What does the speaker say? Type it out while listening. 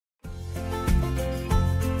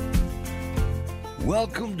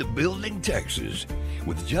Welcome to Building Texas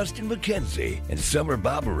with Justin McKenzie and Summer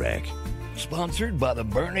Babarek. Sponsored by the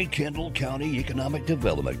Boerne County Economic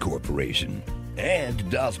Development Corporation and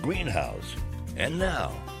Das Greenhouse. And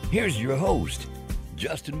now, here's your host,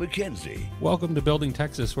 Justin McKenzie. Welcome to Building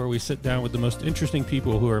Texas, where we sit down with the most interesting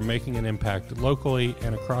people who are making an impact locally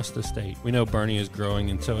and across the state. We know Boerne is growing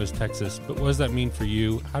and so is Texas, but what does that mean for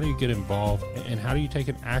you? How do you get involved? And how do you take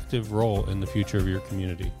an active role in the future of your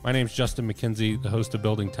community? My name is Justin McKenzie, the host of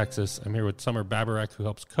Building Texas. I'm here with Summer Babarek, who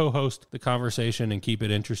helps co-host the conversation and keep it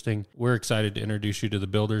interesting. We're excited to introduce you to the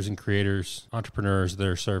builders and creators, entrepreneurs that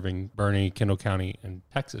are serving Boerne, Kendall County, and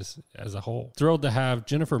Texas as a whole. Thrilled to have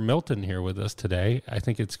Jennifer Milton here with us today. I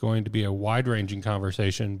think it's going to be a wide-ranging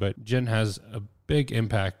conversation, but Jen has a big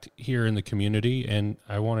impact here in the community, and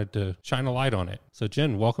I wanted to shine a light on it. So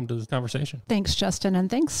Jen, welcome to this conversation. Thanks, Justin, and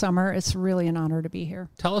thanks, Summer. It's really an honor to be here.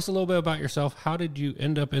 Tell us a little bit about yourself. How did you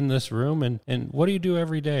end up in this room, and what do you do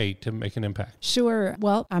every day to make an impact? Sure.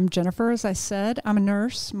 Well, I'm Jennifer, as I said. I'm a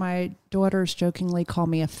nurse. My daughters jokingly call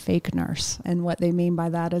me a fake nurse, and what they mean by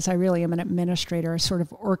that is I really am an administrator. I sort of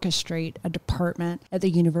orchestrate a department at the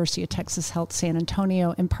University of Texas Health San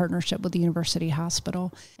Antonio in partnership with the University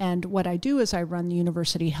Hospital. And what I do is I run the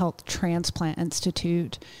University Health Transplant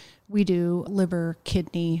Institute. We do liver,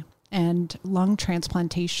 kidney, and lung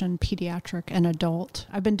transplantation, pediatric and adult.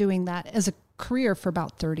 I've been doing that as a career for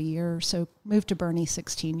about 30 years, so moved to Boerne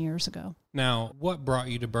 16 years ago. Now, what brought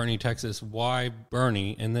you to Boerne, Texas? Why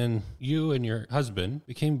Boerne? And then you and your husband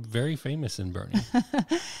became very famous in Boerne.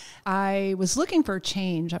 I was looking for a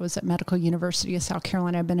change. I was at Medical University of South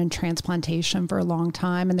Carolina. I've been in transplantation for a long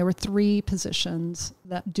time, and there were 3 positions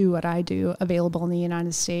that do what I do available in the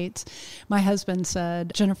United States. My husband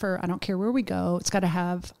said, Jennifer, I don't care where we go. It's got to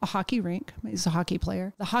have a hockey rink. He's a hockey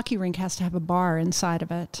player. The hockey rink has to have a bar inside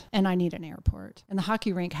of it, and I need an airport. And the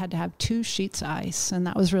hockey rink had to have 2 sheets of ice, and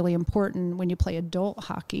that was really important when you play adult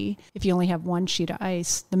hockey. If you only have 1 sheet of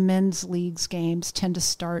ice, the men's leagues games tend to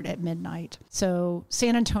start at midnight. So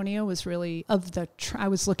San Antonio was really, I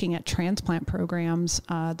was looking at transplant programs.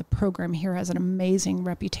 The program here has an amazing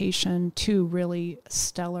reputation, 2 really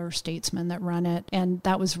stellar statesmen that run it. And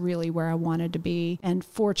that was really where I wanted to be. And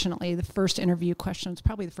fortunately, the first interview question was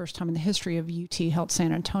probably the first time in the history of UT Health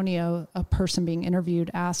San Antonio, a person being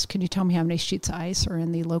interviewed asked, can you tell me how many sheets of ice are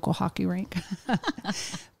in the local hockey rink?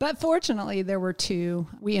 But fortunately, there were 2.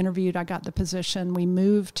 We interviewed, I got the position. We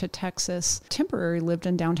moved to Texas, temporarily lived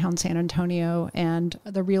in downtown San Antonio, and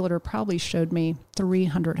the realtor probably showed me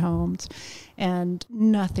 300 homes, and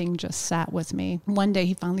nothing just sat with me. One day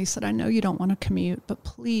he finally said, I know you don't want to commute, but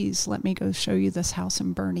please let me go show you this house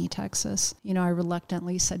in Boerne, Texas. You know, I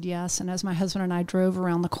reluctantly said yes. And as my husband and I drove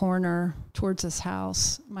around the corner towards this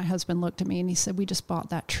house, my husband looked at me and he said, we just bought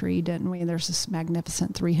that tree, didn't we? There's this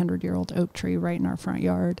magnificent 300-year-old oak tree right in our front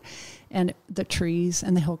yard. And the trees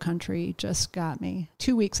and the hill country just got me.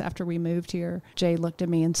 2 weeks after we moved here, Jay looked at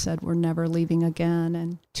me and said, we're never leaving again.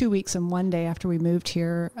 And 2 weeks and 1 day after we moved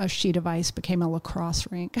here, a sheet of ice became a lacrosse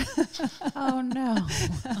rink. Oh, no.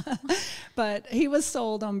 But he was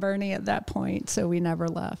sold on Boerne at that point, so we never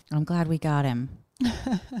left. I'm glad we got him.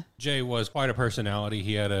 Jay was quite a personality.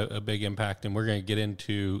 He had a big impact, and we're going to get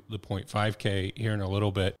into the 0.5K here in a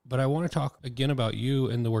little bit. But I want to talk again about you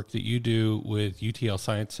and the work that you do with UTL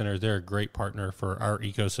Science Center. They're a great partner for our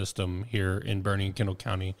ecosystem here in Boerne and Kendall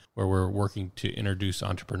County, where we're working to introduce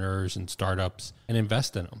entrepreneurs and startups and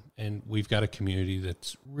invest in them. And we've got a community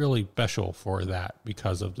that's really special for that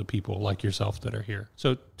because of the people like yourself that are here.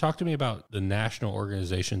 So talk to me about the national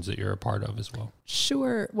organizations that you're a part of as well.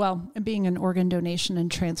 Sure. Well, being an organ donation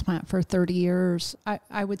and transplant for 30 years,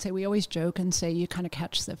 I would say we always joke and say you kind of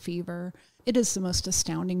catch the fever. It is the most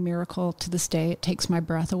astounding miracle to this day. It takes my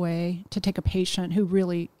breath away to take a patient who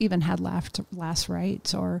really even had last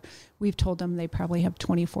rites, or we've told them they probably have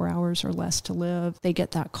 24 hours or less to live. They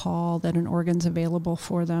get that call that an organ's available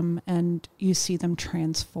for them, and you see them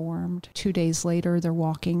transformed. 2 days later, they're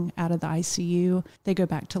walking out of the ICU. They go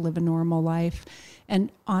back to live a normal life. And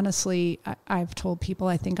honestly, I've told people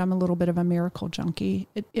I think I'm a little bit of a miracle junkie.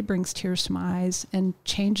 It brings tears to my eyes and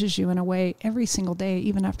changes you in a way every single day,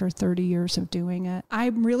 even after 30 years of doing it.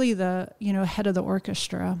 I'm really the head of the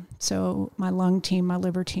orchestra. So my lung team, my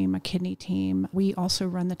liver team, my kidney team. We also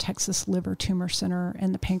run the Texas Liver Tumor Center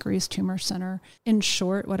and the Pancreas Tumor Center. In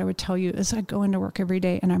short, what I would tell you is I go into work every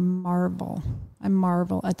day and I marvel I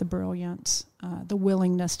marvel at the brilliance, the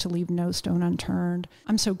willingness to leave no stone unturned.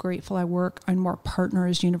 I'm so grateful I work and more partner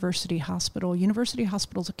is University Hospital. University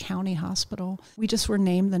Hospital is a county hospital. We just were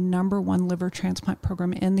named the #1 liver transplant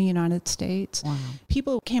program in the United States. Wow.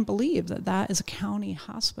 People can't believe that that is a county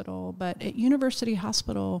hospital, but at University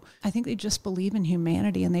Hospital, I think they just believe in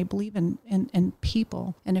humanity and they believe in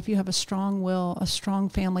people. And if you have a strong will, a strong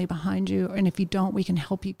family behind you, and if you don't, we can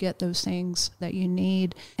help you get those things that you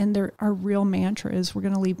need. And our real mantra is we're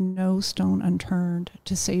going to leave no stone unturned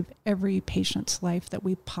to save every patient's life that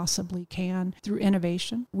we possibly can through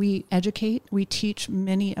innovation. We educate, we teach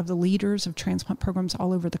many of the leaders of transplant programs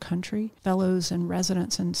all over the country, fellows and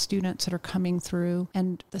residents and students that are coming through,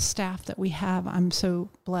 and the staff that we have. I'm so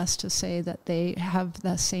blessed to say that they have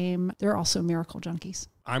the same, they're also miracle junkies.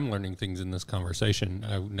 I'm learning things in this conversation.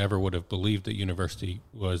 I never would have believed that university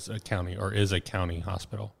was a county or is a county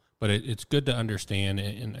hospital, but it's good to understand.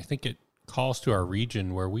 And I think it calls to our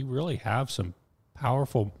region where we really have some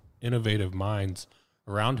powerful, innovative minds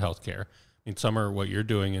around healthcare. I mean, some are what you're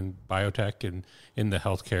doing in biotech and in the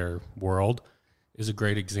healthcare world is a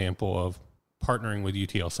great example of partnering with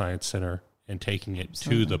UTL Science Center and taking it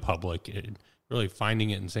to the public and really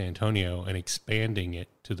finding it in San Antonio and expanding it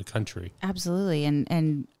to the country. Absolutely.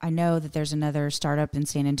 And I know that there's another startup in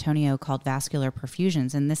San Antonio called Vascular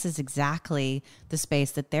Perfusions, and this is exactly the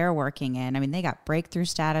space that they're working in. I mean, they got breakthrough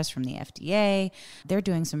status from the FDA. They're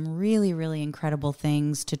doing some really, really incredible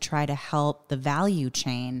things to try to help the value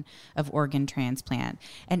chain of organ transplant.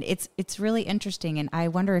 And it's really interesting. And I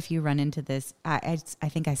wonder if you run into this. I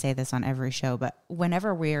think I say this on every show, but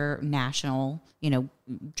whenever we're national,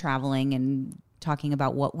 traveling and talking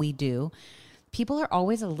about what we do, people are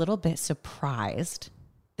always a little bit surprised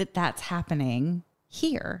that that's happening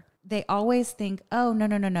here. They always think, oh,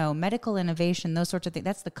 no, medical innovation, those sorts of things,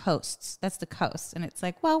 that's the coasts. And it's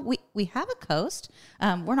like, well, we have a coast.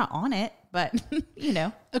 We're not on it, but,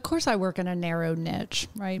 Of course, I work in a narrow niche,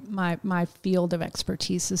 right? My field of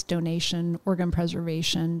expertise is donation, organ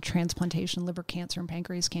preservation, transplantation, liver cancer, and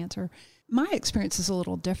pancreas cancer. My experience is a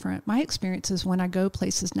little different. My experience is when I go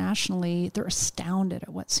places nationally, they're astounded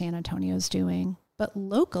at what San Antonio is doing. But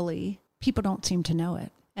locally, people don't seem to know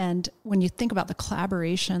it. And when you think about the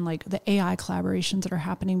collaboration, like the AI collaborations that are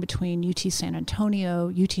happening between UT San Antonio,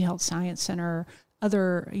 UT Health Science Center,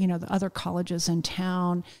 the other colleges in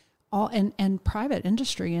town, all and private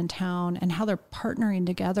industry in town, and how they're partnering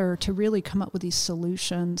together to really come up with these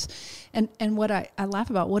solutions. And what I laugh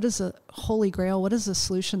about, what is the holy grail? What is the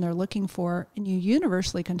solution they're looking for? And you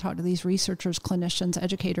universally can talk to these researchers, clinicians,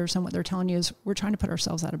 educators, and what they're telling you is we're trying to put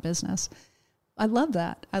ourselves out of business. I love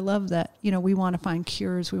that. We want to find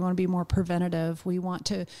cures. We want to be more preventative. We want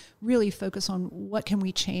to really focus on what can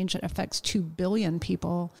we change that affects 2 billion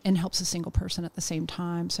people and helps a single person at the same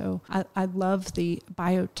time. So I love the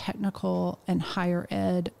biotechnical and higher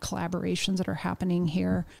ed collaborations that are happening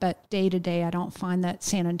here. But day to day, I don't find that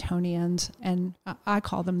San Antonians, and I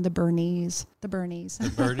call them the Bernese.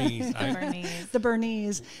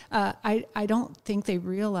 I don't think they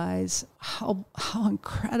realize how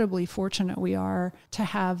incredibly fortunate we are to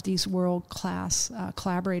have these world-class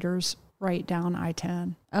collaborators right down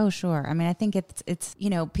I-10. Oh, sure. I mean, I think it's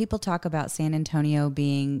people talk about San Antonio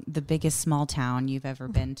being the biggest small town you've ever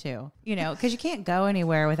been to, because you can't go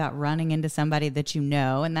anywhere without running into somebody that you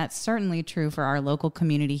know. And that's certainly true for our local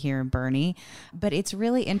community here in Boerne. But it's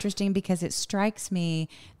really interesting because it strikes me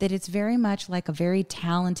that it's very much like a very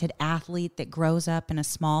talented athlete that grows up in a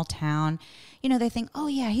small town. They think, oh,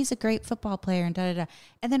 yeah, he's a great football player and da-da-da.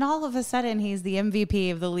 And then all of a sudden he's the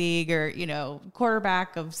MVP of the league or,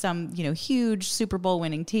 quarterback of some, huge Super Bowl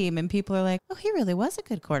winning team. And people are like, oh, he really was a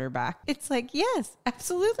good quarterback. It's like, yes,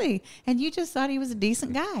 absolutely. And you just thought he was a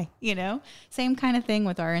decent guy, Same kind of thing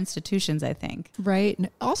with our institutions, I think. Right. And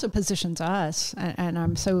it also positions us, and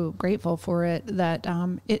I'm so grateful for it, that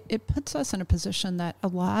it puts us in a position that a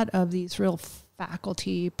lot of these real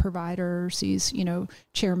faculty providers, these,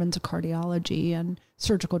 chairmen of cardiology and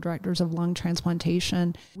surgical directors of lung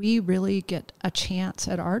transplantation, we really get a chance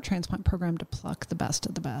at our transplant program to pluck the best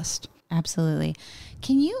of the best. Absolutely.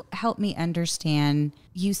 Can you help me understand,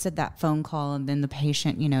 you said that phone call and then the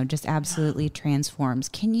patient, just absolutely transforms.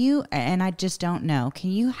 Can you, and I just don't know,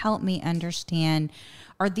 can you help me understand,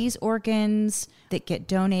 are these organs that get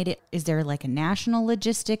donated, is there like a national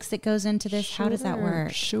logistics that goes into this? Sure, how does that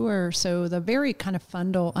work? Sure. So the very kind of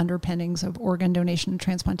fundamental underpinnings of organ donation and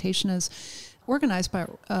transplantation is organized by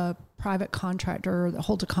a private contractor that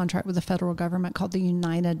holds a contract with the federal government called the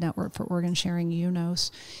United Network for Organ Sharing,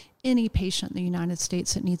 UNOS. any patient in the United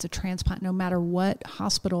States that needs a transplant, no matter what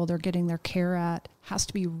hospital they're getting their care at, has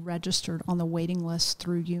to be registered on the waiting list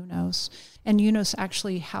through UNOS. And UNOS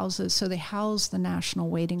actually they house the national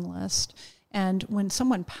waiting list. And when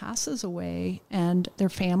someone passes away and their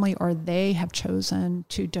family or they have chosen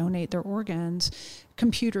to donate their organs,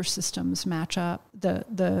 computer systems match up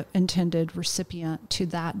the intended recipient to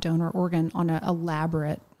that donor organ on an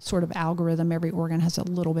elaborate sort of algorithm. Every organ has a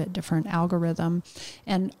little bit different algorithm.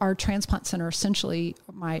 And our transplant center, essentially,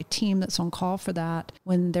 my team that's on call for that,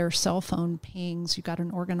 when their cell phone pings, you got an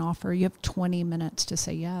organ offer, you have 20 minutes to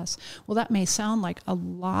say yes. Well, that may sound like a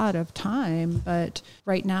lot of time, but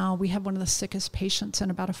right now we have one of the sickest patients in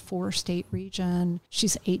about a 4-state region.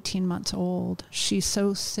 She's 18 months old. She's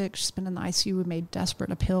so sick. She's been in the ICU. We made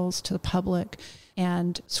desperate appeals to the public.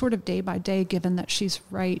 And sort of day by day, given that she's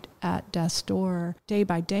right at death's door, day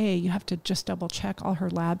by day, you have to just double check all her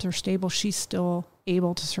labs are stable. She's still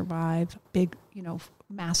able to survive big,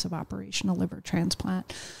 massive operation, a liver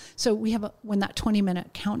transplant. So we have, when that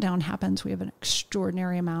 20-minute countdown happens, we have an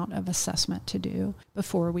extraordinary amount of assessment to do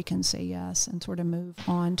before we can say yes and sort of move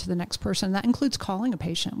on to the next person. That includes calling a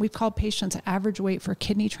patient. We've called patients. Average wait for a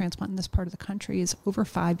kidney transplant in this part of the country is over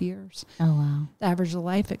 5 years. Oh, wow. The average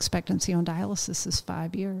life expectancy on dialysis is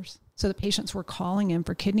 5 years. So the patients we're calling in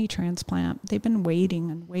for kidney transplant, they've been waiting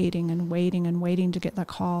and waiting and waiting and waiting to get that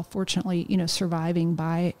call, fortunately, surviving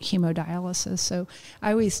by hemodialysis. So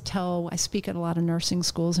I speak at a lot of nursing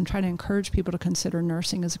schools and try to encourage people to consider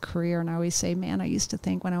nursing as a career. And I always say, man, I used to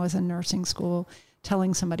think when I was in nursing school,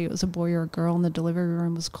 telling somebody it was a boy or a girl in the delivery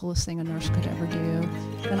room was the coolest thing a nurse could ever do.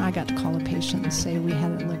 Then I got to call a patient and say we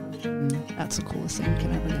had a liver. That's the coolest thing you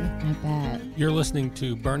can ever do. I bet. You're listening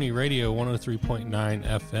to Boerne Radio 103.9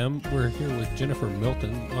 FM. We're here with Jennifer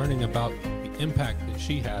Milton, learning about the impact that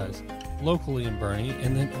she has locally in Boerne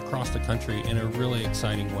and then across the country in a really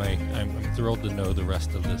exciting way. I'm thrilled to know the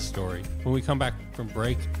rest of this story. When we come back from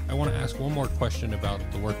break, I want to ask one more question about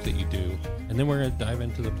the work that you do, and then we're going to dive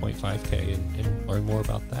into the 0.5K and learn more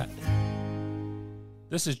about that.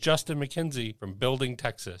 This is Justin McKenzie from Building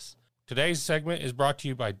Texas. Today's segment is brought to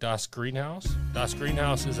you by Das Greenhouse. Das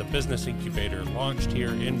Greenhouse is a business incubator launched here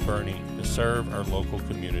in Boerne to serve our local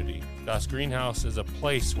community. Das Greenhouse is a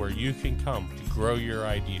place where you can come to grow your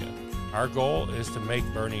idea. Our goal is to make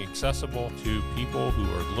Boerne accessible to people who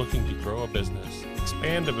are looking to grow a business,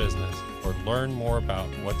 expand a business, or learn more about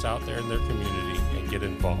what's out there in their community and get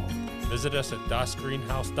involved. Visit us at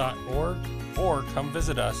dasgreenhouse.org or come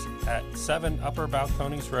visit us at 7 Upper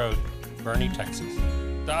Balcones Road, Boerne, Texas.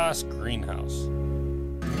 Das Greenhouse.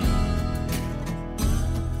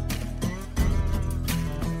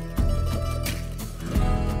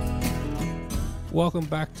 Welcome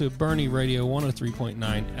back to Boerne Radio 103.9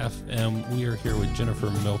 FM. We are here with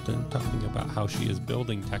Jennifer Milton talking about how she is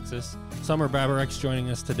building Texas. Summer Babarek's joining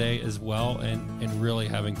us today as well and really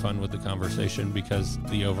having fun with the conversation because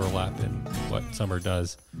the overlap in what Summer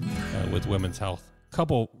does with women's health.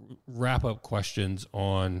 Couple wrap-up questions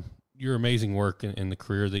on your amazing work in the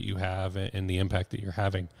career that you have and the impact that you're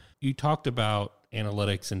having. You talked about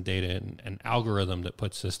analytics and data and an algorithm that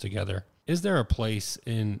puts this together. Is there a place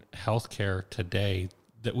in healthcare today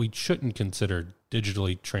that we shouldn't consider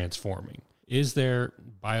digitally transforming? Is there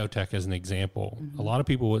biotech as an example? Mm-hmm. A lot of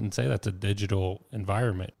people wouldn't say that's a digital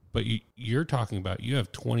environment, but you're talking about you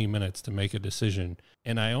have 20 minutes to make a decision.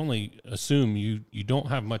 And I only assume you don't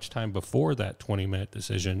have much time before that 20-minute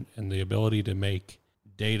decision, and the ability to make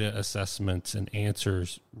data assessments and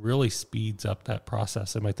answers really speeds up that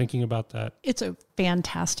process. Am I thinking about that? It's a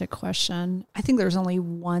fantastic question. I think there's only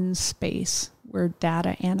one space where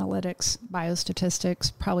data analytics,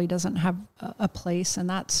 biostatistics probably doesn't have a place, and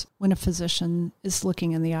that's when a physician is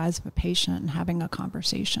looking in the eyes of a patient and having a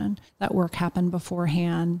conversation. That work happened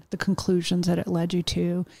beforehand, the conclusions that it led you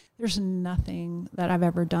to. There's nothing that I've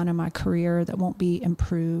ever done in my career that won't be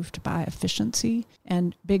improved by efficiency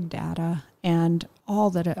and big data and all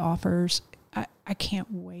that it offers. I can't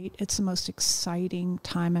wait. It's the most exciting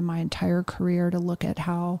time in my entire career to look at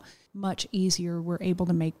how much easier we're able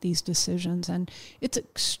to make these decisions. And it's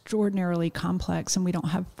extraordinarily complex, and we don't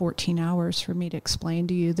have 14 hours for me to explain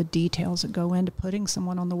to you the details that go into putting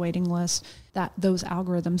someone on the waiting list, that those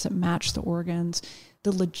algorithms that match the organs,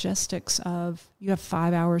 the logistics of you have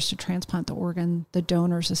 5 hours to transplant the organ, the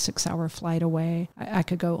donor's a 6-hour flight away. I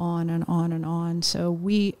could go on and on and on. So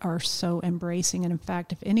we are so embracing. And in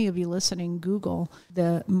fact, if any of you listening, Google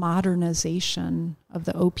the modernization of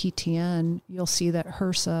the OPTN, you'll see that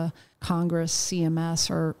HRSA, Congress, CMS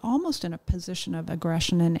are almost in a position of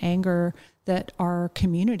aggression and anger that our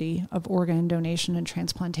community of organ donation and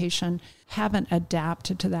transplantation haven't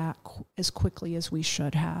adapted to that as quickly as we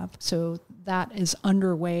should have. So that is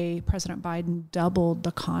underway. President Biden doubled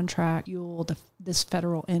the contract, fueled this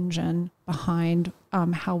federal engine behind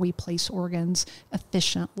how we place organs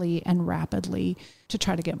efficiently and rapidly to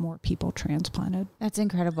try to get more people transplanted. That's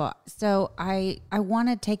incredible. So I want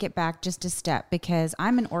to take it back just a step because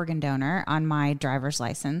I'm an organ donor on my driver's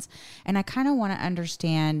license. And I kind of want to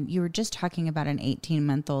understand, you were just talking about an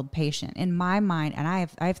 18-month-old patient. In my mind, and I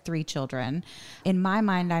have 3 children. In my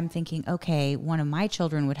mind, I'm thinking, okay, one of my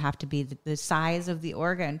children would have to be the size of the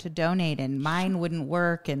organ to donate and mine wouldn't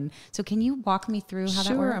work. And so can you walk me through how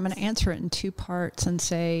that works? Sure. I'm going to answer it in 2 parts and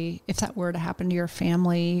say, if that were to happen to your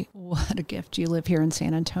family, what a gift. You live here in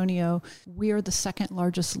San Antonio. We are the 2nd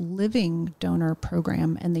largest living donor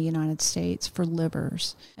program in the United States for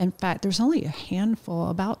livers. In fact, there's only a handful,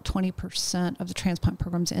 about 20% of the transplant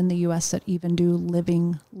programs in the U.S. that even do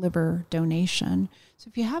living liver donation. So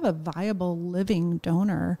if you have a viable living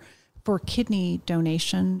donor for kidney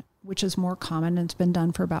donation, which is more common and it's been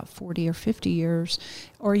done for about 40 or 50 years,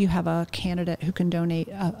 or you have a candidate who can donate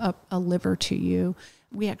a liver to you,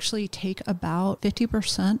 we actually take about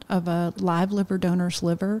 50% of a live liver donor's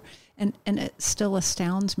liver. And it still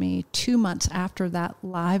astounds me, 2 months after that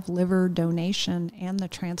live liver donation and the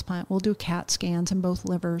transplant, we'll do CAT scans and both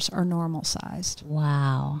livers are normal sized.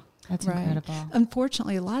 Wow. That's incredible.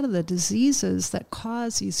 Unfortunately, a lot of the diseases that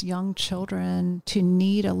cause these young children to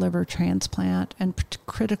need a liver transplant, and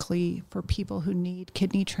critically for people who need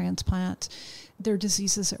kidney transplants, they're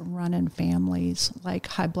diseases that run in families, like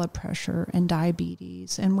high blood pressure and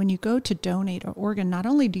diabetes. And when you go to donate an organ, not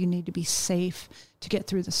only do you need to be safe to get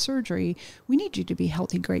through the surgery, we need you to be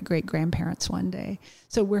healthy great-great-grandparents one day.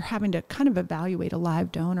 So we're having to kind of evaluate a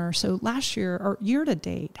live donor. So last year, or year to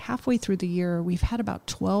date, halfway through the year, we've had about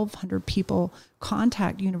 1,200 people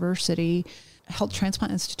contact University Health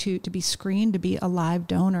Transplant Institute to be screened to be a live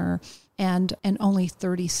donor. And only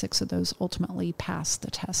 36 of those ultimately passed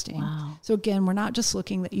the testing. Wow. So again, we're not just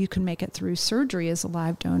looking that you can make it through surgery as a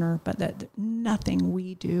live donor, but that nothing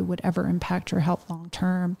we do would ever impact your health long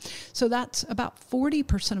term. So that's about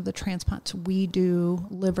 40% of the transplants we do,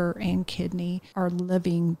 liver and kidney, are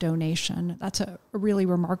living donation. That's a really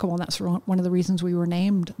remarkable, and that's one of the reasons we were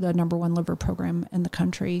named the #1 liver program in the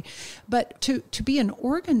country. But to be an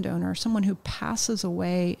organ donor, someone who passes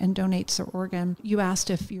away and donates their organ, you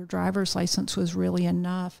asked if your driver's license was really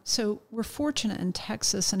enough. So we're fortunate in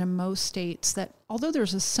Texas and in most states that although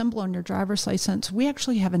there's a symbol on your driver's license, we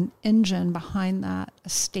actually have an engine behind that, a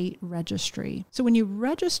state registry. So when you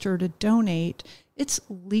register to donate, it's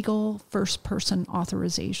legal first-person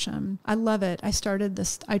authorization. I love it. I started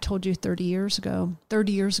this, I told you 30 years ago.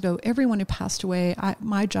 30 years ago, everyone who passed away,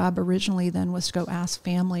 my job originally then was to go ask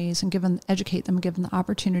families and educate them, give them the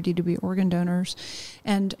opportunity to be organ donors.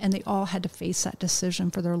 And they all had to face that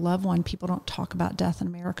decision for their loved one. People don't talk about death in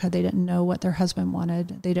America. They didn't know what their husband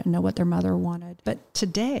wanted. They didn't know what their mother wanted. But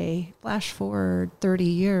today, flash forward 30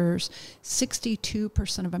 years,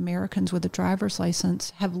 62% of Americans with a driver's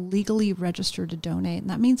license have legally registered to donate. And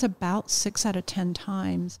that means about 6 out of 10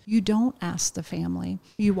 times you don't ask the family.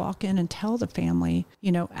 You walk in and tell the family,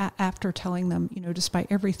 after telling them, despite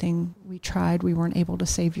everything we tried, we weren't able to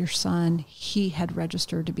save your son. He had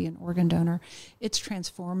registered to be an organ donor. It's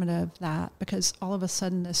transformative, that, because all of a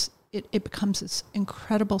sudden it becomes this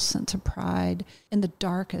incredible sense of pride in the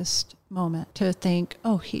darkest moment to think,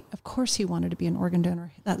 of course he wanted to be an organ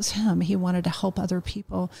donor. That's him. He wanted to help other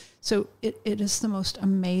people. So it is the most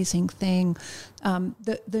amazing thing.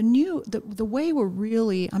 The way we're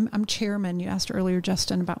really, I'm chairman. You asked earlier,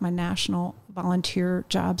 Justin, about my national volunteer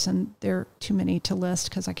jobs, and there are too many to list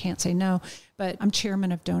because I can't say no, but I'm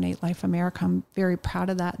chairman of Donate Life America. I'm very proud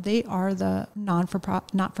of that. They are the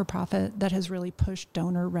not-for-profit that has really pushed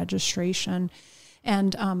donor registration.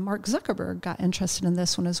 And Mark Zuckerberg got interested in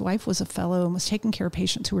this when his wife was a fellow and was taking care of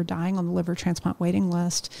patients who were dying on the liver transplant waiting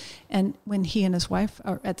list. And when he and his wife,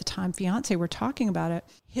 or at the time fiance, were talking about it,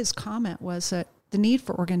 his comment was that the need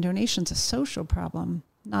for organ donation is a social problem,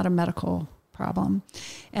 not a medical problem.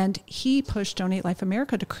 And he pushed Donate Life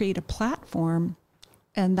America to create a platform.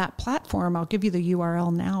 And that platform, I'll give you the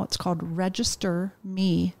URL now, it's called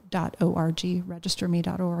registerme.org.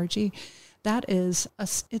 registerme.org. That is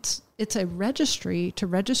it's a registry to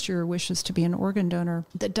register your wishes to be an organ donor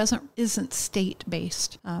that isn't state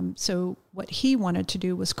based. So what he wanted to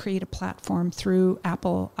do was create a platform through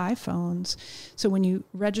Apple iPhones. So when you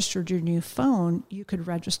registered your new phone, you could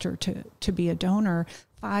register to be a donor.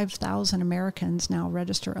 5,000 Americans now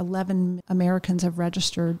register. 11 Americans have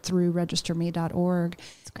registered through registerme.org.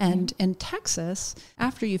 And in Texas,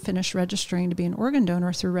 after you finish registering to be an organ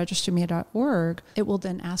donor through registerme.org, it will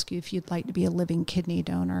then ask you if you'd like to be a living kidney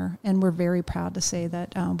donor. And we're very proud to say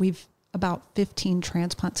that about 15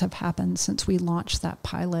 transplants have happened since we launched that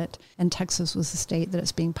pilot, and Texas was the state that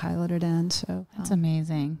it's being piloted in. So that's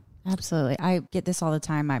amazing. Absolutely. I get this all the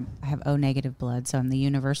time. I have O negative blood, so I'm the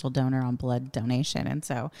universal donor on blood donation. And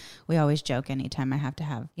so we always joke anytime I have to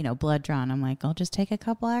have, blood drawn, I'm like, I'll just take a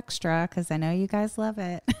couple extra because I know you guys love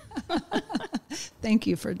it. Thank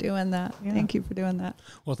you for doing that. Yeah. Thank you for doing that.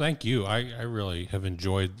 Well, thank you. I really have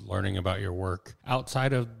enjoyed learning about your work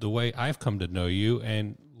outside of the way I've come to know you,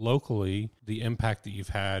 and locally, the impact that you've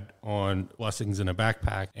had on Blessings in a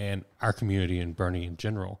Backpack and our community and Boerne in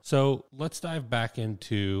general. So let's dive back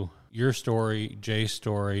into your story, Jay's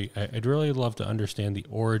story. I'd really love to understand the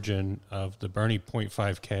origin of the Boerne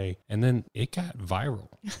 0.5K, and then it got viral.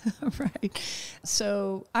 Right.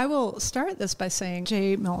 So I will start this by saying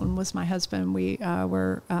Jay Milton was my husband. We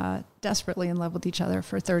were desperately in love with each other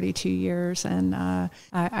for 32 years. And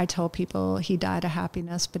I tell people he died of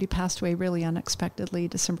happiness, but he passed away really unexpectedly,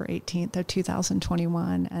 December 18th of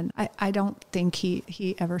 2021. And I don't think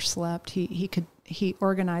he ever slept. He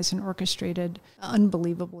organized and orchestrated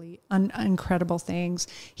unbelievably incredible things.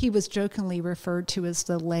 He was jokingly referred to as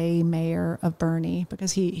the lay mayor of Boerne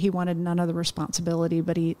because he wanted none of the responsibility,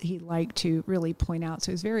 but he liked to really point out.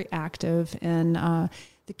 So he was very active in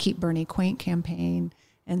the Keep Boerne Quaint campaign,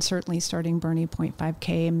 and certainly starting Boerne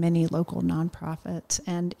 0.5K and many local nonprofits,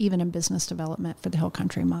 and even in business development for the Hill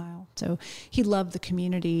Country Mile. So he loved the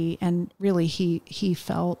community, and really he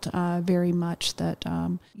felt very much that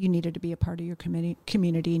you needed to be a part of your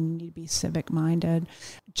community and you need to be civic minded.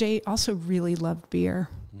 Jay also really loved beer.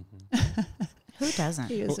 Mm-hmm. Who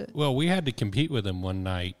doesn't? Well, we had to compete with him one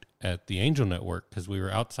night at the Angel Network because we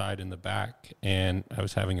were outside in the back and I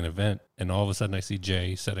was having an event, and all of a sudden I see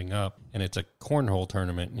Jay setting up, and it's a cornhole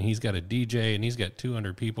tournament, and he's got a DJ and he's got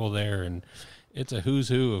 200 people there, and it's a who's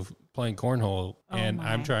who of playing cornhole.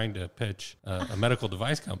 I'm trying to pitch a medical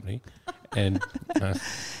device company, and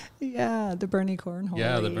yeah, the Boerne Cornhole.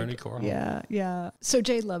 Yeah, League. the Boerne Cornhole. Yeah. So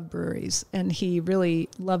Jay loved breweries, and he really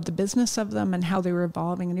loved the business of them and how they were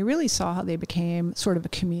evolving. And he really saw how they became sort of a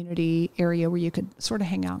community area where you could sort of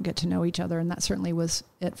hang out and get to know each other. And that certainly was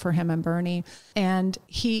it for him and Boerne. And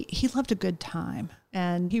he loved a good time.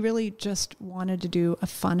 And he really just wanted to do a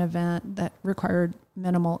fun event that required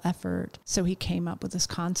minimal effort. So he came up with this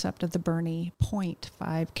concept of the Boerne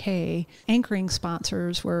 0.5K. Anchoring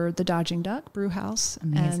sponsors were the Dodging Duck Brew House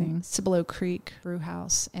and Cibolo Creek Brew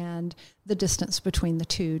House. And the distance between the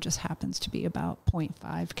two just happens to be about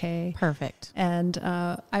 0.5K. Perfect. And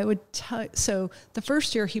I would tell, so the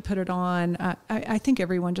first year he put it on, I think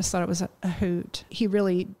everyone just thought it was a hoot. He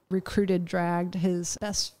really dragged his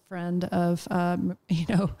best friend of,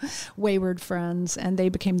 wayward friends, and they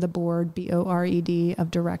became the board, BORED,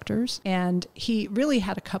 of directors. And he really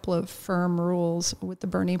had a couple of firm rules with the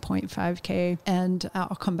Boerne 0.5K, and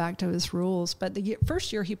I'll come back to his rules. But the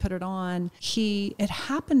first year he put it on, it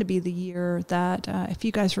happened to be the year that, if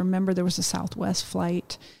you guys remember, there was a Southwest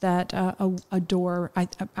flight that a door,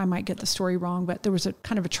 I might get the story wrong, but there was a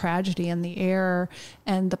kind of a tragedy in the air,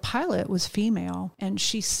 and the pilot was female, and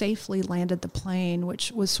she safely landed the plane,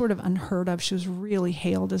 which was sort of unheard of. She was really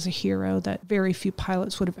hailed as a hero that very few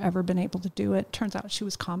pilots would have ever been able to do it. Turns out she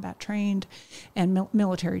was combat trained and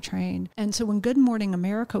military trained. And so when Good Morning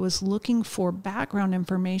America was looking for background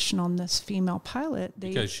information on this female pilot,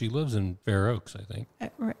 because she lives in Fair Oaks, I think.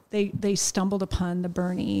 They stumbled upon the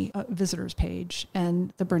Boerne visitors page,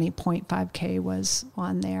 and the Boerne 0.5K was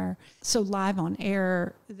on there. So live on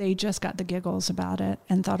air, they just got the giggles about it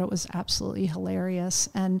and thought it was absolutely hilarious.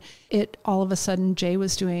 And all of a sudden, Jay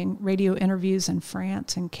was doing radio interviews in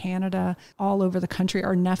France and Canada, all over the country.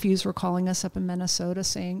 Our nephews were calling us up in Minnesota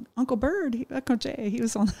saying, Uncle Jay, he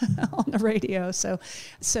was on the radio. So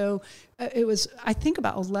It was, I think,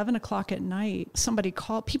 about 11 o'clock at night.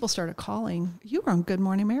 People started calling. You were on Good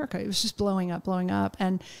Morning America. It was just blowing up.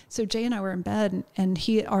 And so Jay and I were in bed, and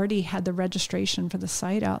he already had the registration for the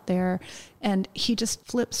site out there. And he just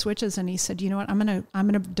flipped switches and he said, you know what, I'm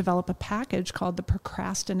going to develop a package called the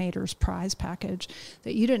Procrastinator's Prize Package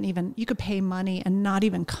that you could pay money and not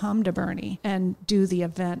even come to Boerne and do the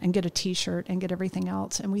event and get a t-shirt and get everything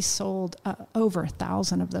else. And we sold over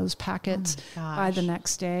 1,000 of those packets by the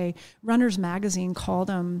next day. Runner's Magazine called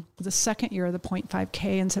them the second year of the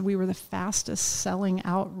 0.5K and said we were the fastest selling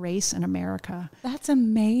out race in America. That's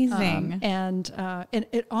amazing. And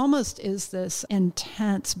it almost is this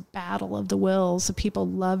intense battle of the wills. The people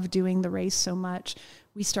love doing the race so much.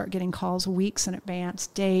 We start getting calls weeks in advance,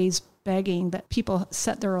 days, begging that people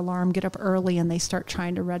set their alarm, get up early, and they start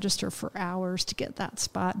trying to register for hours to get that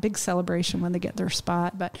spot. Big celebration when they get their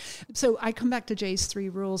spot. But so I come back to Jay's 3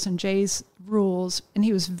 rules, and Jay's rules, and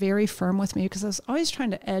he was very firm with me because I was always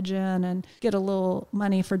trying to edge in and get a little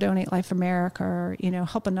money for Donate Life America or,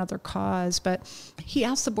 help another cause. But he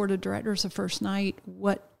asked the board of directors the first night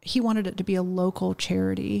what he wanted it to be a local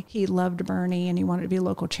charity. He loved Boerne and he wanted it to be a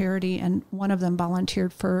local charity. And one of them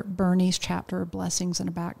volunteered for Boerne's chapter of Blessings in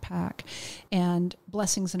a Backpack. And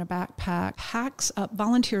Blessings in a Backpack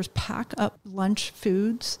volunteers pack up lunch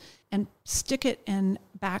foods and stick it in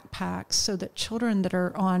backpacks so that children that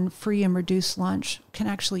are on free and reduced lunch can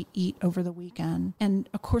actually eat over the weekend. And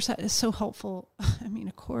of course, that is so helpful.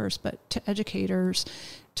 But to educators,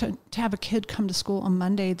 to have a kid come to school on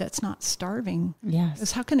Monday that's not starving. Yes.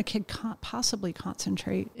 Because how can a kid possibly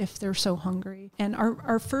concentrate if they're so hungry? And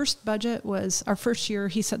our first budget was, our first year,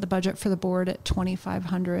 he set the budget for the board at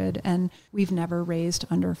 $2,500, and we've never raised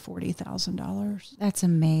under $40,000. That's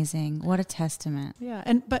amazing. What a testament.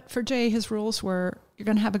 Yeah. But for Jay, his rules were, you're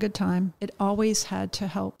going to have a good time. It always had to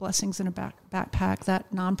help Blessings in a Backpack.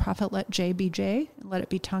 That nonprofit let Jay be Jay and let it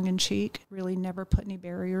be tongue in cheek, really never put any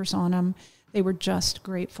barriers on him. They were just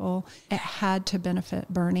grateful. It had to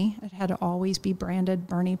benefit Boerne. It had to always be branded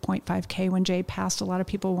Boerne 0.5K. When Jay passed, a lot of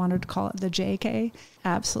people wanted to call it the JK.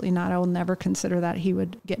 Absolutely not. I will never consider that. He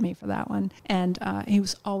would get me for that one. And he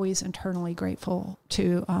was always internally grateful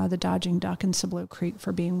to the Dodging Duck in Cibolo Creek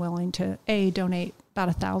for being willing to, A, donate about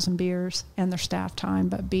 1,000 beers and their staff time,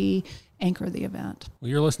 but B, anchor the event.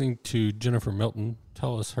 Well, you're listening to Jennifer Milton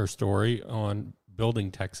tell us her story on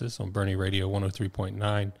Building Texas on Boerne Radio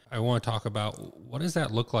 103.9. I want to talk about, what does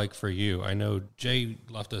that look like for you? I know Jay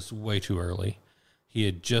left us way too early. He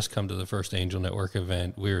had just come to the first Angel Network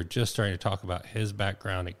event. We were just starting to talk about his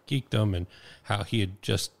background at Geekdom and how he had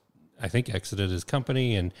just, I think, exited his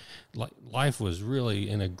company, and life was really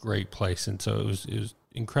in a great place. And so it was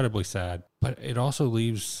incredibly sad, but it also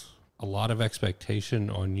leaves a lot of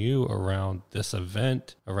expectation on you around this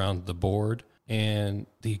event, around the board. And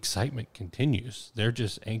the excitement continues. They're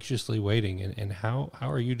just anxiously waiting. And how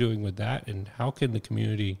are you doing with that? And how can the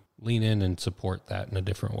community lean in and support that in a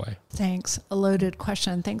different way? Thanks. A loaded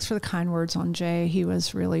question. Thanks for the kind words on Jay. He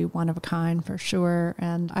was really one of a kind for sure.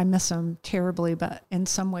 And I miss him terribly, but in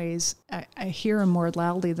some ways I hear him more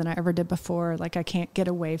loudly than I ever did before. Like I can't get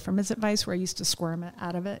away from his advice where I used to squirm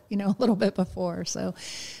out of it, a little bit before. So,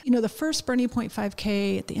 the first Boerne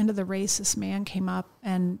 0.5K at the end of the race, this man came up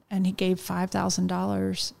and he gave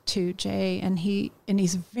 $5,000 to Jay. And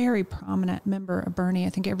he's a very prominent member of Boerne.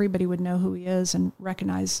 I think everybody would know who he is and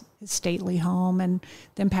recognize his stately home and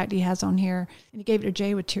the impact he has on here. And he gave it to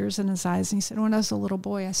Jay with tears in his eyes. And he said, when I was a little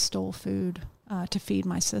boy, I stole food to feed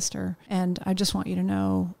my sister. And I just want you to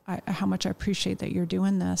know how much I appreciate that you're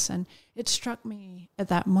doing this. And it struck me at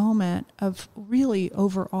that moment of really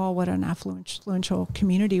overall what an affluential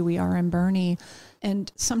community we are in Boerne.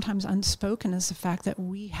 And sometimes unspoken is the fact that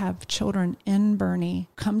we have children in Boerne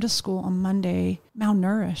come to school on Monday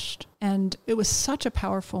malnourished. And it was such a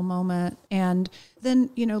powerful moment. And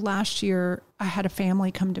then, last year I had a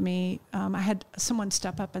family come to me. I had someone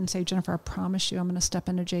step up and say, Jennifer, I promise you I'm going to step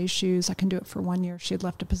into Jay's shoes. I can do it for 1 year. She had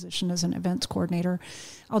left a position as an events coordinator.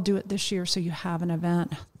 I'll do it this year so you have an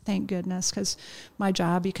event. Thank goodness, because my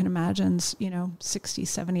job, you can imagine, 60,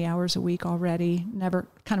 70 hours a week already.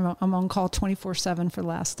 I'm on call 24/7 for the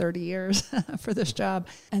last 30 years for this job.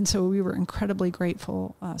 And so we were incredibly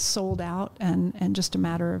grateful, sold out, and just a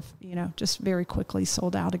matter of, just very quickly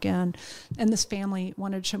sold out again. And this family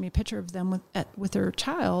wanted to show me a picture of them with their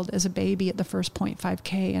child as a baby at the first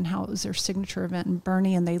 0.5K and how it was their signature event in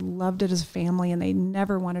Boerne, and they loved it as a family and they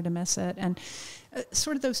never wanted to miss it. And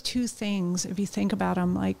sort of those two things, if you think about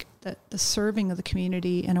them, like the serving of the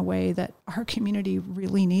community in a way that our community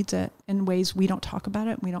really needs it in ways we don't talk about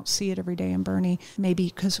it. We don't see it every day in Boerne,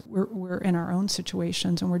 maybe because we're in our own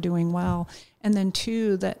situations and we're doing well. And then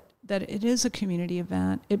two, that that it is a community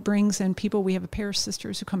event. It brings in people. We have a pair of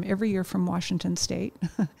sisters who come every year from Washington State.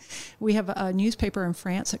 We have a newspaper in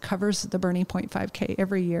France that covers the Boerne 0.5K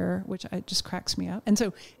every year, which just cracks me up. And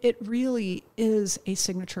so it really is a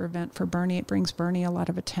signature event for Boerne. It brings Boerne a lot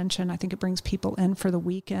of attention. I think it brings people in for the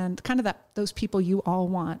weekend, kind of those people you all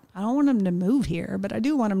want. I don't want them to move here, but I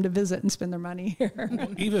do want them to visit and spend their money here.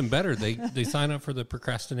 Even better, they sign up for the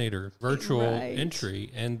procrastinator virtual entry,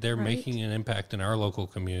 and they're making an impact in our local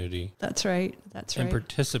community. That's right. And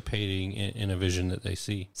participating in a vision that they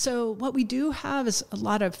see. So what we do have is a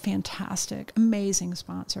lot of fantastic, amazing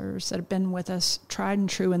sponsors that have been with us, tried and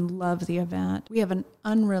true, and love the event. We have an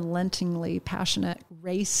unrelentingly passionate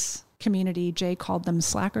race community. Jay called them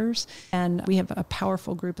slackers. And we have a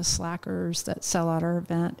powerful group of slackers that sell out our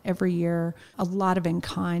event every year. A lot of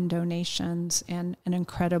in-kind donations and an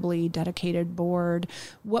incredibly dedicated board.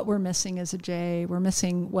 What we're missing is a Jay. We're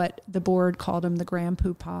missing what the board called him the grand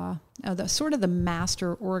poobah, the sort of the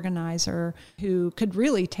master organizer who could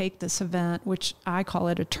really take this event, which I call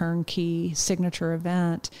it a turnkey signature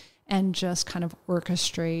event, and just kind of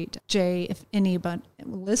orchestrate. Jay, if anybody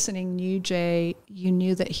listening knew Jay, you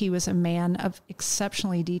knew that he was a man of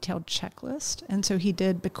exceptionally detailed checklist. And so he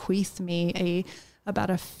did bequeath me about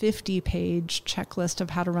a 50-page checklist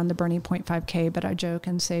of how to run the Boerne 0.5K, but I joke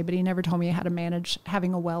and say, but he never told me how to manage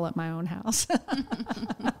having a well at my own house.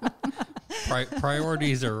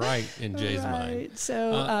 Priorities are right in Jay's mind.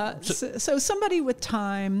 So somebody with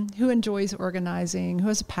time, who enjoys organizing, who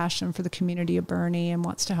has a passion for the community of Boerne and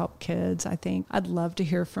wants to help kids, I think I'd love to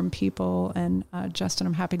hear from people. And Justin,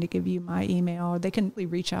 I'm happy to give you my email. They can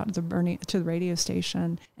reach out to the radio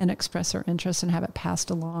station and express their interest and have it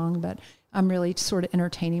passed along. But I'm really sort of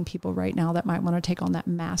entertaining people right now that might want to take on that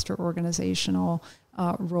master organizational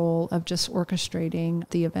role of just orchestrating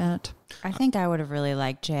the event. I think I would have really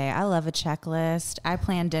liked Jay. I love a checklist. I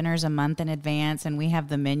plan dinners a month in advance, and we have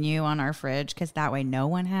the menu on our fridge because that way no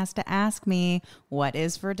one has to ask me what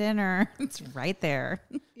is for dinner. It's right there.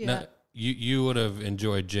 Yeah. Now, you would have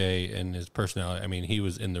enjoyed Jay and his personality. I mean, he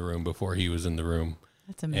was in the room before he was in the room.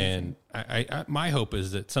 That's amazing. And I my hope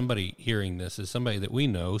is that somebody hearing this is somebody that we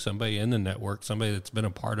know, somebody in the network, somebody that's been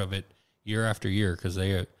a part of it year after year, because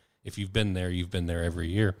if you've been there every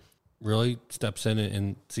year, really steps in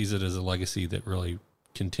and sees it as a legacy that really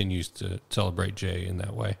continues to celebrate Jay in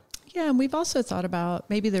that way. Yeah, and we've also thought about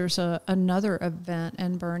maybe there's another event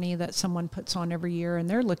in Boerne that someone puts on every year, and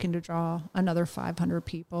they're looking to draw another 500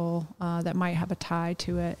 people that might have a tie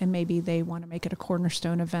to it, and maybe they want to make it a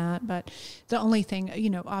cornerstone event. But the only thing,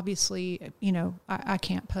 obviously, I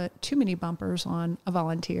can't put too many bumpers on a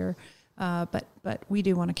volunteer, but we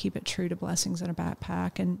do want to keep it true to blessings in a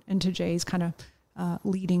backpack and to Jay's kind of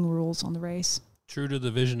leading rules on the race. True to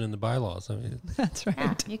the vision and the bylaws. I mean, that's right.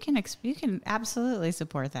 Yeah, you can absolutely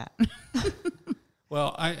support that.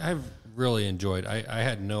 Well, I've really enjoyed. I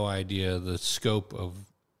had no idea the scope of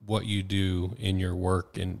what you do in your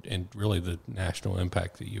work and really the national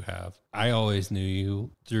impact that you have. I always knew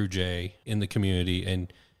you through Jay in the community,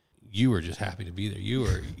 and you were just happy to be there.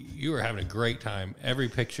 You were having a great time. Every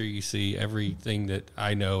picture you see, everything that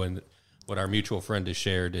I know and what our mutual friend has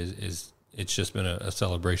shared is it's just been a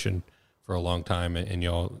celebration for a long time, and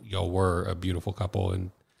y'all were a beautiful couple,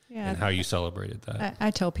 and how you celebrated that.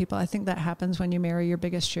 I tell people I think that happens when you marry your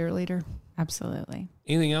biggest cheerleader. Absolutely.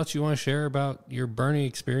 Anything else you want to share about your Boerne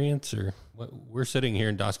experience? Or we're sitting here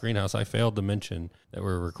in Das Greenhouse. I failed to mention that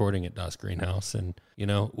we're recording at Das Greenhouse, and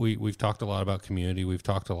we've talked a lot about community. We've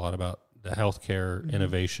talked a lot about the healthcare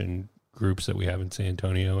innovation groups that we have in San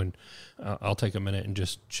Antonio, and I'll take a minute and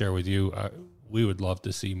just share with you. We would love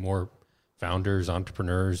to see more founders,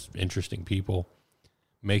 entrepreneurs, interesting people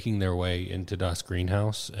making their way into Das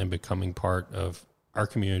Greenhouse and becoming part of our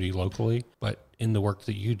community locally, but in the work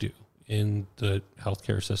that you do, in the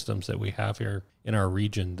healthcare systems that we have here in our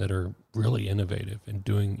region that are really innovative and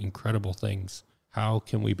doing incredible things. How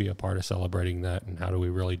can we be a part of celebrating that, and how do we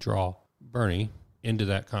really draw Boerne into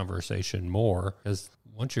that conversation more? Because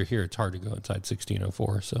once you're here, it's hard to go inside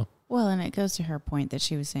 1604. So. Well, and it goes to her point that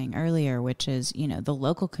she was saying earlier, which is, the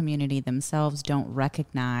local community themselves don't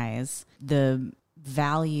recognize the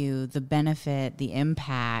value, the benefit, the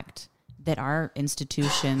impact that our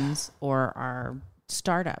institutions or our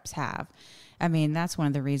startups have. I mean, that's one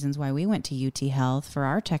of the reasons why we went to UT Health for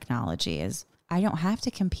our technology is I don't have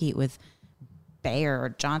to compete with Bayer or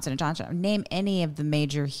Johnson & Johnson. Name any of the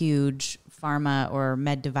major, huge pharma or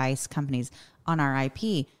med device companies on our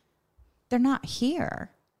IP. They're not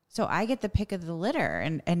here. So I get the pick of the litter,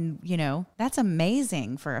 and you know, that's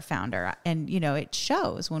amazing for a founder. And, you know, it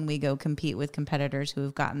shows when we go compete with competitors who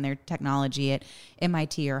have gotten their technology at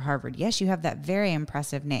MIT or Harvard. Yes, you have that very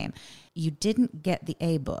impressive name. You didn't get the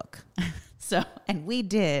A book. So, and we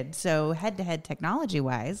did. So head to head technology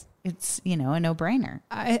wise, it's, you know, a no brainer.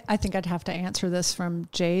 I think I'd have to answer this from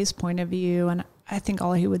Jay's point of view. And I think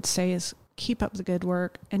all he would say is keep up the good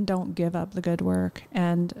work and don't give up the good work.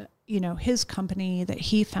 And, you know, his company that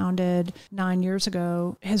he founded 9 years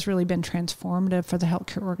ago has really been transformative for the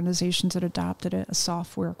healthcare organizations that adopted it, a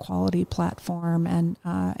software quality platform and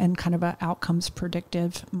kind of a outcomes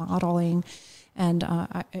predictive modeling. And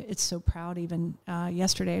it's so proud. Even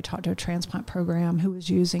yesterday, I talked to a transplant program who was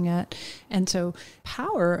using it. And so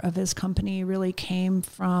power of his company really came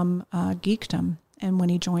from geekdom. And when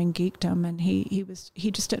he joined Geekdom, and he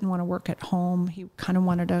just didn't want to work at home. He kind of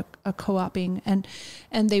wanted a co-oping, and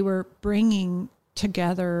they were bringing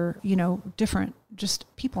together, you know, different, just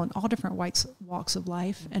people in all different walks of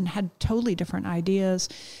life, and had totally different ideas.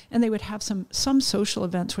 And they would have some social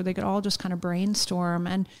events where they could all just kind of brainstorm.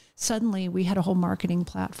 And suddenly we had a whole marketing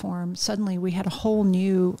platform. Suddenly we had a whole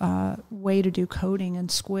new way to do coding in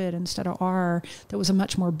Squid instead of R that was a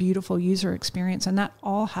much more beautiful user experience. And that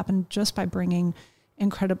all happened just by bringing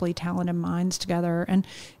incredibly talented minds together. And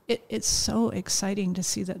it's so exciting to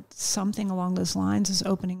see that something along those lines is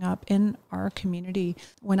opening up in our community.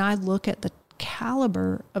 When I look at the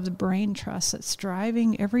caliber of the brain trust that's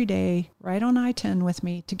driving every day right on I-10 with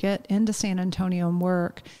me to get into San Antonio and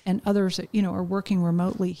work, and others that, you know, are working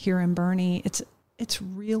remotely here in Boerne, it's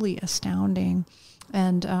really astounding.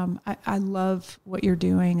 And I love what you're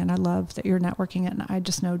doing, and I love that you're networking it. And I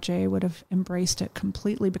just know Jay would have embraced it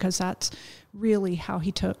completely, because that's really how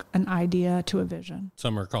he took an idea to a vision.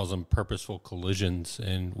 Summer calls them purposeful collisions,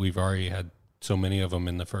 and we've already had so many of them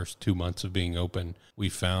in the first 2 months of being open. We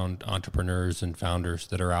found entrepreneurs and founders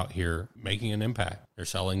that are out here making an impact. They're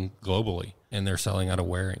selling globally, and they're selling out of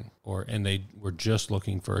Waring, and they were just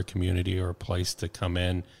looking for a community or a place to come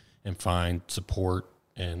in and find support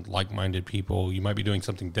and like-minded people. You might be doing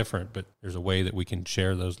something different, but there's a way that we can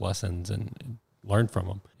share those lessons and learn from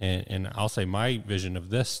them. And I'll say my vision of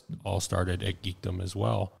this all started at Geekdom as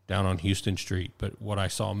well, down on Houston Street. But what I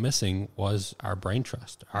saw missing was our brain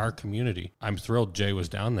trust, our community. I'm thrilled Jay was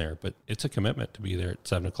down there, but it's a commitment to be there at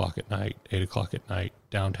 7 o'clock at night, 8 o'clock at night,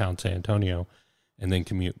 downtown San Antonio, and then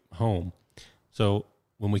commute home. So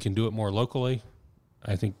when we can do it more locally,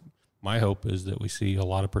 I think my hope is that we see a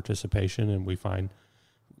lot of participation, and we find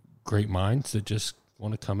great minds that just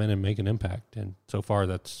want to come in and make an impact. And so far,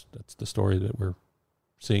 that's the story that we're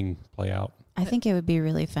seeing play out. I think it would be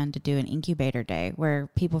really fun to do an incubator day where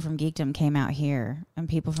people from Geekdom came out here and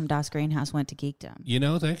people from Das Greenhouse went to Geekdom. You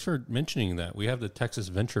know, thanks for mentioning that. We have the Texas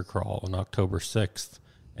Venture Crawl on October 6th,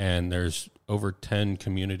 and there's over 10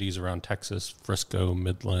 communities around Texas: Frisco,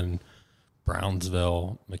 Midland,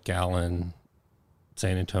 Brownsville, McAllen,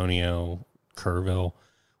 San Antonio, Kerrville,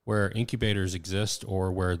 where incubators exist,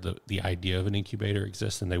 or where the idea of an incubator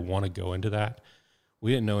exists, and they want to go into that.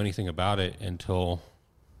 We didn't know anything about it until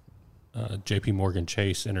JP Morgan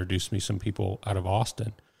Chase introduced me some people out of Austin.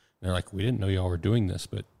 And they're like, we didn't know y'all were doing this,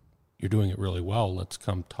 but you're doing it really well. Let's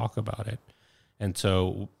come talk about it. And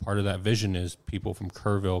so part of that vision is people from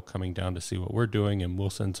Kerrville coming down to see what we're doing, and we'll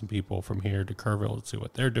send some people from here to Kerrville to see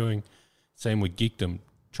what they're doing. Same with Geekdom.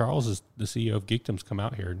 Charles is the CEO of Geekdom's come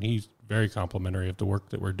out here, and he's very complimentary of the work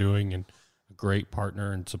that we're doing and a great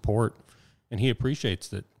partner and support. And he appreciates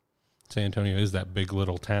that San Antonio is that big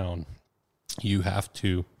little town. You have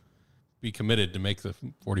to be committed to make the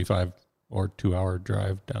 45 or 2 hour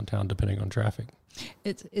drive downtown, depending on traffic.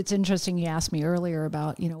 It's interesting. You asked me earlier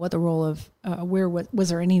about, you know, what the role of was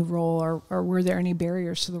there any role or were there any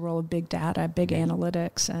barriers to the role of big data, big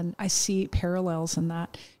analytics? And I see parallels in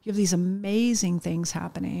that. You have these amazing things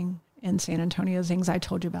happening in San Antonio, things I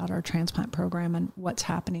told you about, our transplant program and what's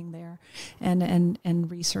happening there,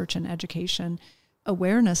 and research and education.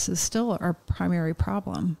 Awareness is still our primary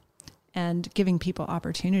problem, and giving people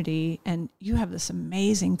opportunity. And you have this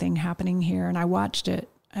amazing thing happening here, and I watched it,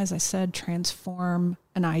 as I said, transform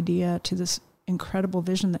an idea to this incredible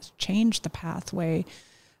vision that's changed the pathway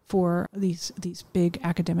for these big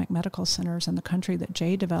academic medical centers in the country that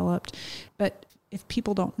Jay developed. But if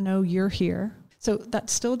people don't know you're here, so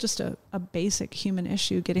that's still just a basic human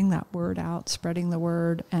issue, getting that word out, spreading the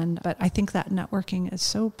word. But I think that networking is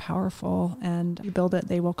so powerful, and you build it,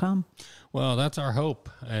 they will come. Well, that's our hope.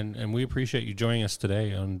 And we appreciate you joining us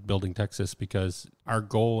today on Building Texas, because our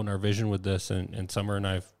goal and our vision with this, and Summer and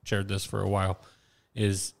I have shared this for a while,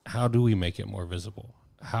 is how do we make it more visible?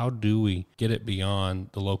 how do we get it beyond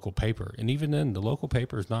the local paper? And even then, the local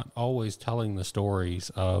paper is not always telling the stories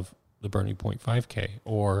of the Boerne Point 5K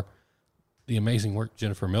or the amazing work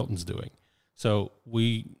Jennifer Milton's doing. So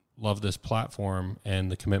we love this platform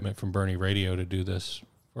and the commitment from Boerne Radio to do this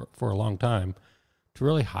for a long time, to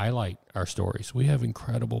really highlight our stories. We have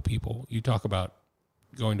incredible people. You talk about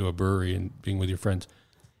going to a brewery and being with your friends.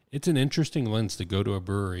 It's an interesting lens to go to a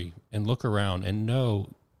brewery and look around and know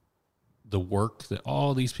the work that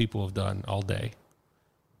all these people have done all day.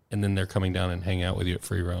 And then they're coming down and hang out with you at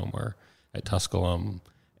Free Roam or at Tusculum.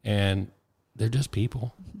 And they're just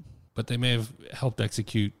people, but they may have helped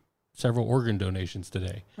execute several organ donations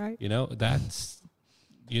today. Right. You know,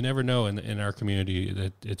 you never know in our community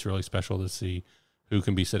that it's really special to see who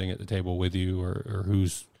can be sitting at the table with you or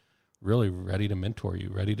who's really ready to mentor you,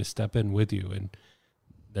 ready to step in with you. And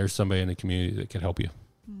there's somebody in the community that can help you.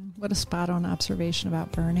 What a spot on observation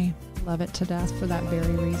about Boerne. Love it to death for that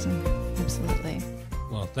very reason. Absolutely.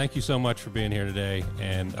 Well, thank you so much for being here today,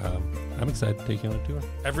 and I'm excited to take you on a tour.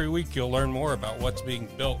 Every week you'll learn more about what's being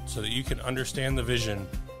built so that you can understand the vision,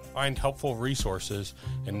 find helpful resources,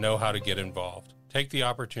 and know how to get involved. Take the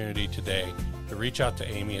opportunity today to reach out to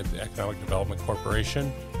Amy at the Economic Development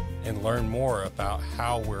Corporation and learn more about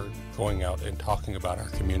how we're going out and talking about our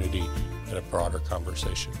community in a broader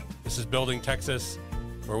conversation. This is Building Texas,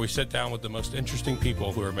 where we sit down with the most interesting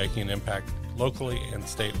people who are making an impact locally and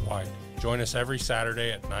statewide. Join us every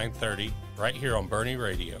Saturday at 9:30 right here on Boerne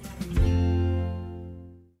Radio.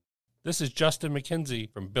 This is Justin McKenzie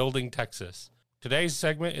from Building Texas. Today's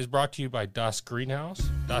segment is brought to you by Das Greenhouse.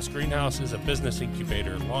 Das Greenhouse is a business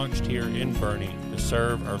incubator launched here in Boerne to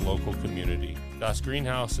serve our local community. Das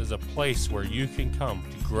Greenhouse is a place where you can come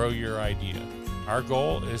to grow your idea. Our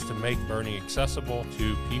goal is to make Boerne accessible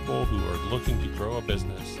to people who are looking to grow a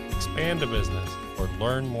business, expand a business, or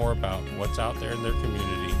learn more about what's out there in their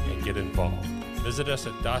community and get involved. Visit us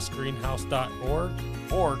at dasgreenhouse.org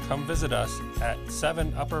or come visit us at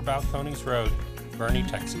 7 Upper Balcones Road, Boerne,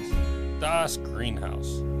 Texas. Das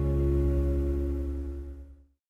Greenhouse.